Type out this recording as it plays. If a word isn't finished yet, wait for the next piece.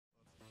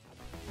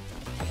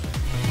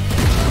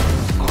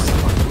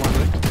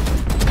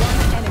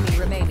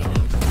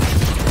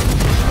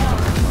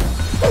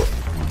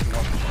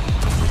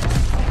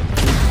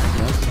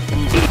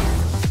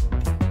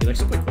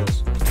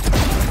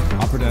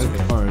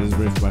There's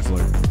Brave by floor.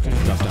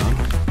 Drop down.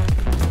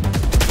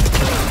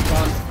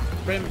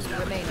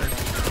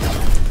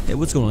 Hey,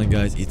 what's going on,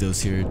 guys?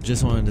 Ethos here.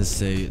 Just wanted to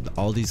say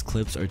all these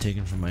clips are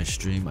taken from my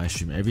stream. I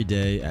stream every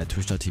day at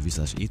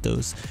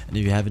twitch.tv/ethos. And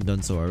if you haven't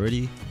done so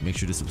already, make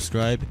sure to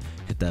subscribe,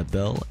 hit that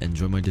bell, and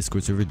join my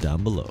Discord server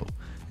down below.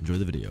 Enjoy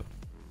the video.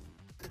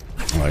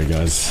 Alright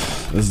guys,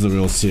 this is the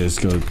real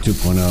CSGO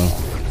 2.0,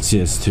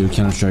 CS2,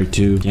 Counter-Strike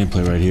 2,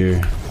 gameplay right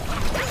here.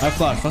 High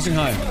flash, flashing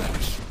high.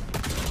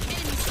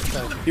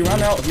 He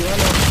ran out,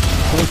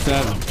 Close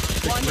that.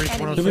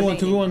 2v1,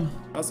 2v1.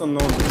 That's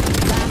unknown.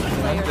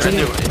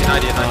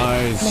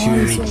 Nice,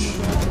 huge.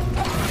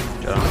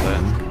 Get on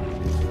that.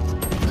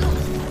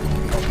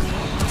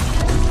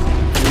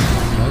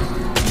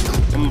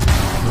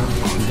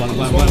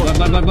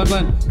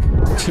 Blind.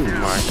 Two.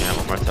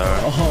 One more tower.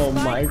 Oh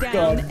my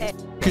god.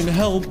 Can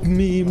help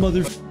me,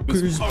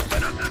 motherfuckers.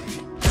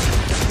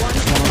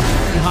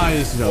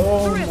 Highest though.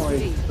 Oh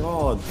my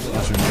god.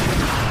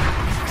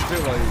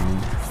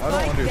 I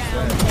don't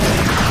understand.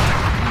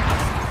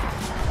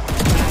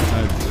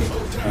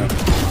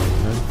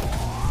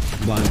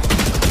 Blind.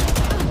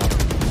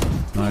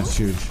 Nice,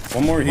 huge.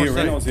 One more here,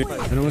 right? And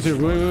what's here?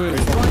 Wait.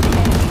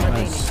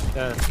 Nice.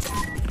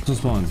 Don't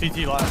spawn. CT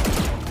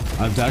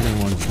left. I'm daggering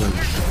one.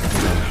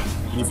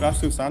 Can you flash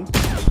through sand?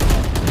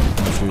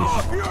 Nice, huge.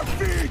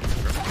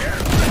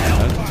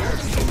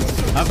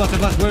 I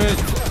flash, wait.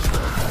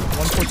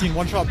 114,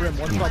 one shot brim.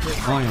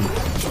 Volume.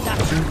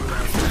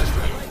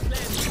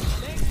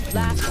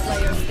 Last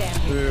player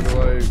standing. Dude,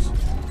 waves.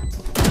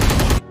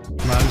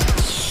 Come on.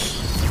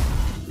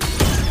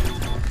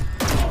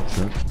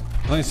 Sure.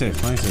 Playing safe.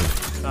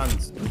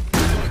 Sands.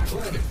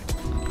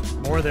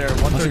 More there.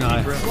 Flashing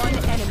high. 113 brim. One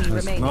enemy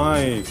remaining.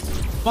 Nice.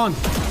 Spawn.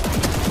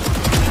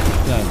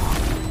 Dead.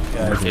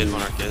 One arcade.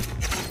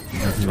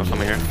 Go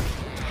coming here.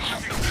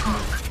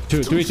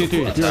 Three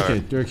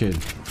arcade.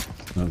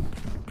 No.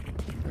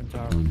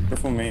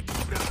 Careful, mate.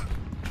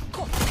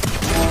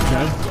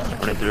 Okay.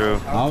 Running through.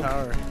 Out.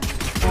 Tower.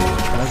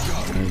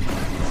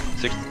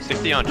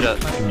 60 on jet.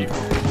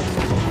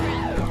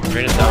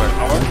 Green is tower.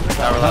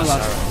 Tower last.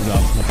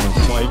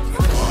 My god.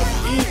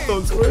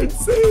 Ethos, we're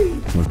insane.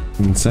 We're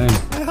insane.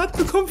 It had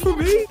to come from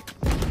me.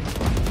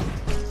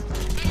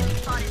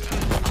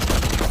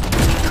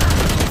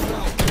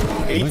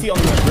 $80 on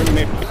the rim,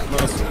 mate.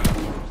 Nice.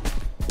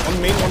 One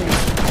main, one main.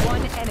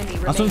 One enemy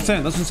remaining. That's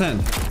insane. What's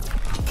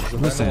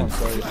insane?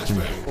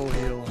 Full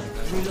heal.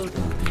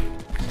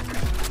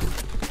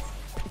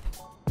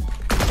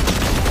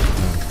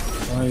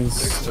 Nice.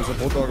 There's a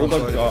bulldog on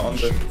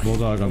the...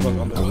 Bulldog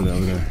over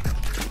there.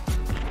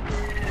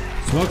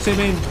 Smoke save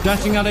main.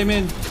 Dashing out A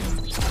main.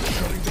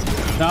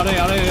 Out A.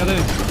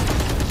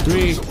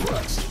 3.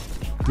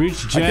 Breach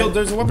jet. I killed,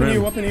 there's a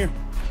weapon here.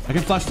 I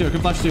can flash too.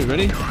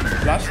 Ready?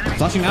 Flash.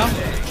 Flashing now.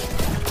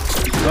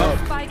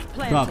 Spike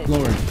planted. Drop.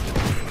 Lower.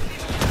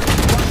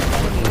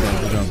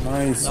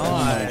 Nice. Oh my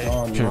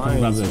god, Okay, come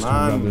grab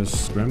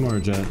this. Brim or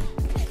jet?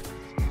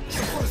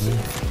 Flashing.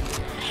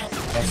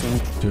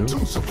 2.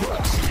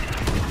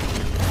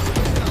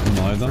 I'm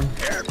live them.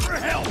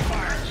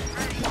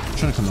 I'm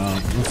trying to come out.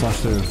 I'm gonna flash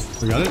through.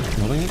 We got it?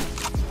 Holding it?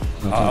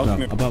 No, top.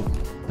 Above.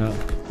 Yeah.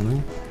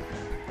 Holding.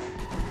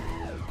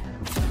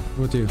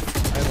 With you.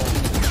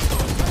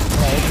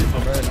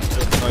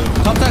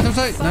 Top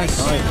side. Nice.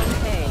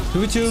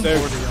 2v2.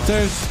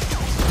 Stairs.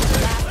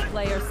 Last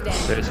player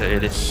standing. 30 to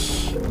 80.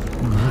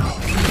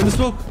 In the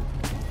smoke.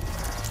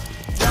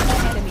 One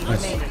enemy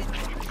remaining.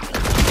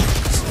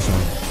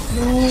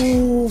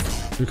 No.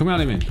 You're coming out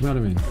of main.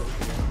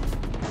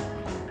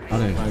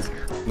 Out A.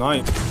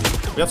 Nice.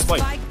 We have spike.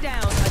 Spike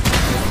down.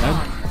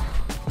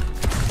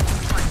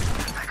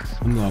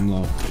 I'm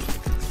low.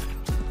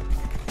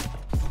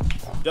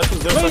 Just was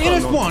there.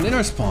 Wait,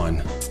 inner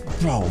spawn.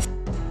 Bro,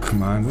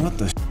 come on, what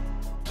the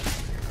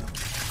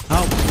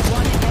Out.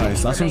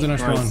 Nice, last one's in our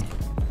spawn.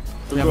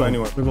 We go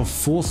anywhere. We have a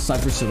full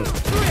cypher setup.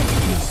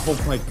 Oh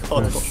my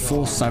god.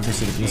 Full cypher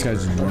setup. This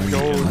guy's annoying.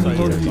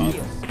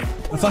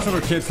 I flash over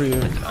a kid for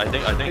you. I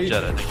think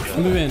jet. I'm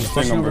moving in.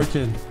 Flashing over a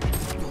kid.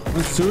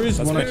 One sewers,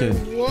 one a kid.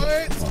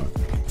 What?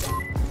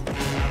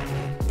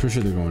 Pretty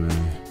sure they're going in.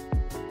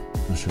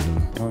 Not sure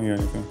though. Oh yeah,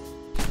 okay.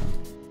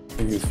 I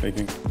think he was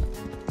faking.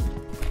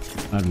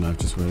 I have enough,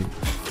 just wait.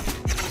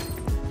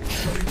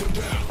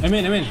 I'm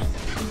in.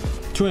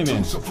 2 aim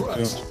in.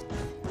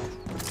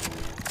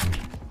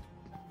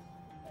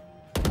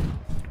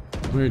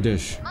 Where your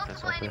dish?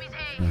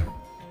 Yeah.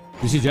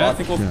 You see Jet? I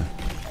think we'll... Yeah.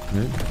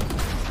 Right.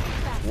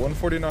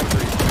 149 Good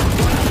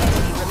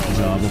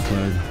job, the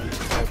flag.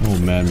 Oh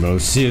man, bro.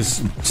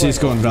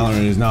 CSGO and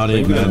Valorant is not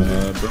it, man.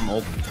 Brim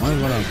ult.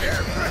 What up?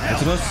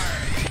 What's with us?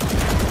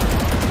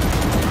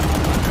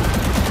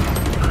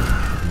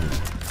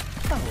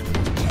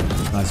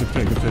 Nice, good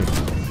pick.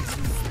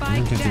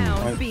 Spike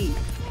down. B.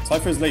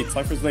 Cypher's late.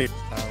 tower.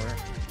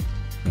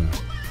 Yeah.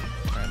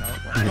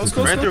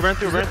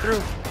 Ran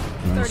through.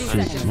 Nice. 30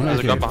 seconds. One There's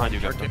a gun kid. behind you.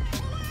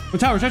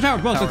 Tower,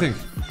 both, I think.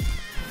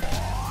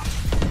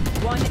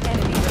 One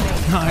enemy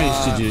remaining. Nice,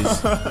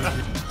 GG's.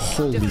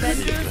 Holy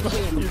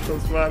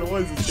Ethos, man,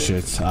 what is this?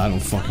 shit. I don't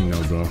fucking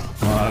know, bro.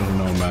 I don't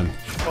know, man.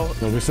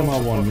 But we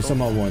somehow won. We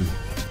somehow won.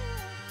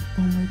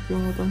 Oh my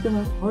god, I'm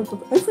gonna have heart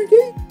of every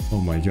game. Oh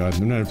my god.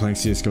 I'm never playing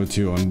CSGO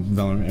 2 on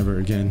Valorant ever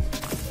again.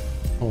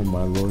 Oh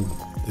my lord.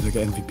 Did I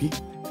get MVP?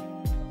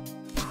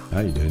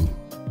 Yeah, you did.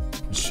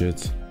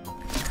 Shit.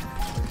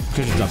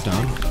 Could you drop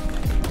down?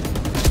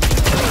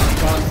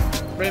 Spawn.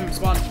 Brim,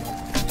 spawn.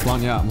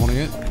 Spawn, yeah, I'm wanting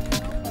it.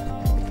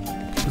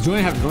 It's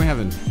going heaven, going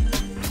heaven.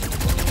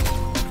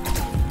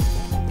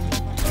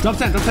 Drop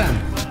 10, drop 10.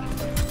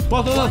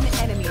 Both of One them.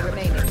 enemy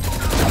remaining.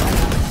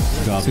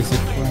 Drop.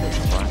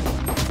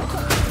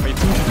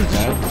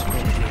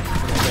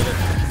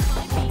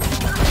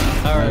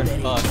 Alright,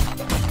 fuck.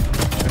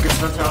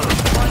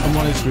 I'm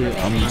on HP.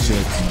 I'm in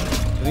shit.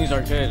 These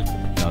are good.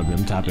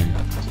 I'm tapping.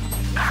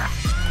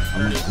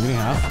 I'm getting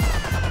half.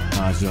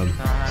 Nice job.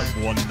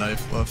 One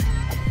knife left.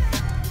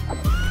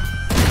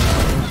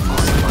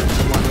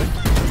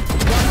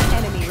 One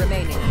enemy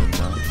remaining.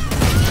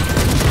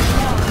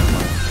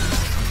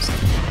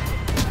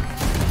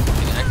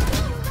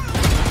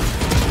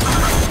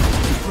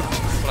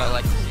 What I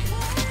like to see.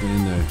 Get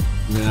in there.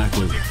 Get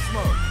active.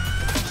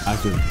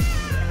 Active.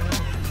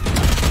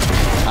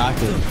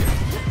 Active.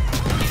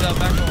 He's out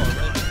back home.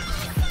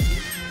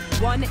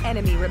 One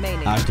enemy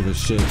remaining. Active as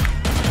shit.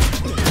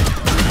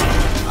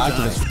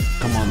 Active as.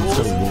 Come on, let's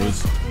go,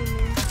 boys.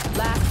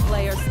 Last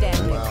player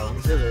standing.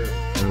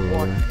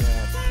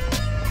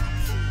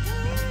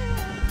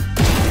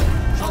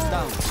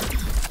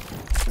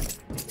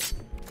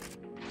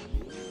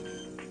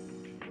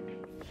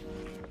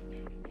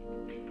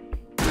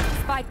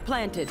 Spike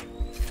planted.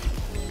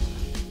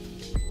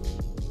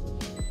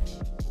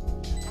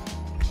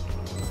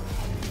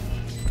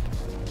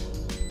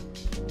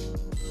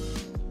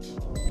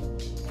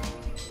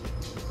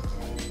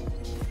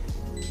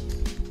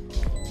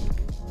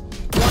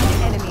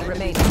 One enemy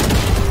remaining.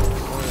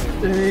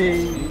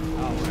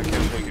 I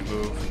can't fucking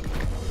move.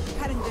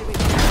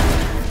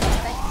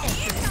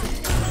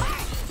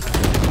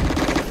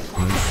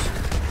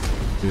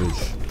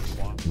 Huge.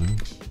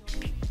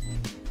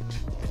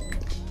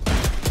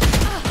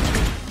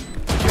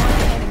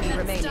 Enemy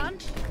remaining.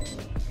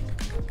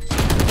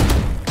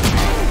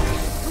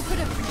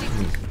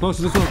 Close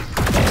to this one.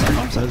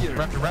 Enemy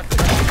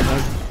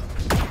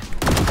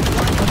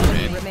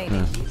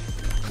remaining.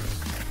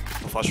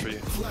 I'll flash for you.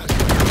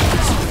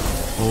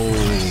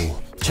 Oh.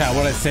 Chat,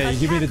 what I say?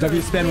 Give me the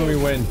W spin when we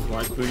win.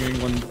 Right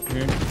clinging one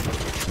here.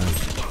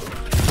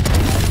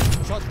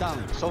 Shot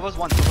down. Sova's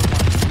one.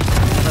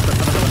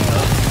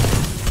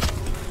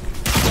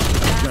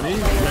 Kenny.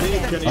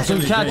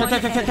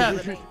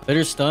 Cat.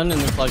 Better stun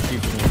and then flag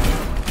people.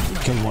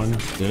 Kill one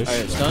dish.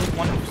 Alright, stun.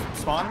 One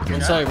spawn.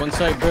 One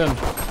side, Brim.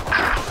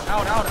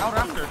 Out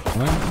after.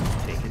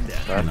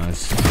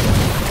 Nice.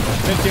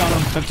 50 on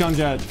him. 50 on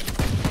Jet.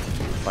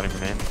 Body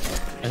remain.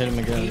 I hit him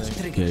again.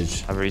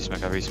 Cage. Have a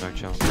resmoke,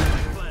 chill.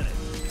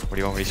 What do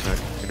you want resmoke?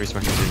 You can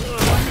resmoke into.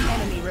 One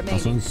enemy This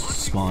remaining. one's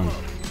spawn.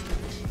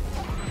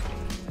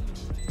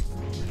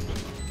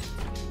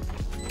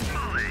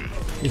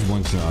 He's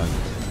one shot.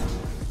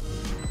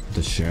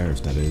 The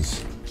sheriff, that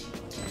is.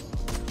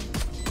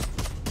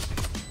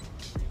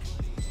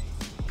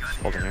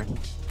 Hold in here.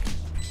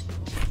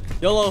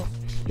 YOLO.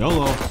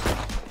 YOLO.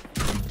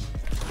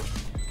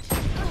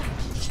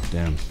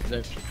 Damn.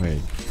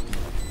 Wait.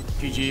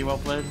 GG, well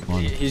played.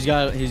 One. He's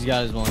got his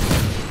one.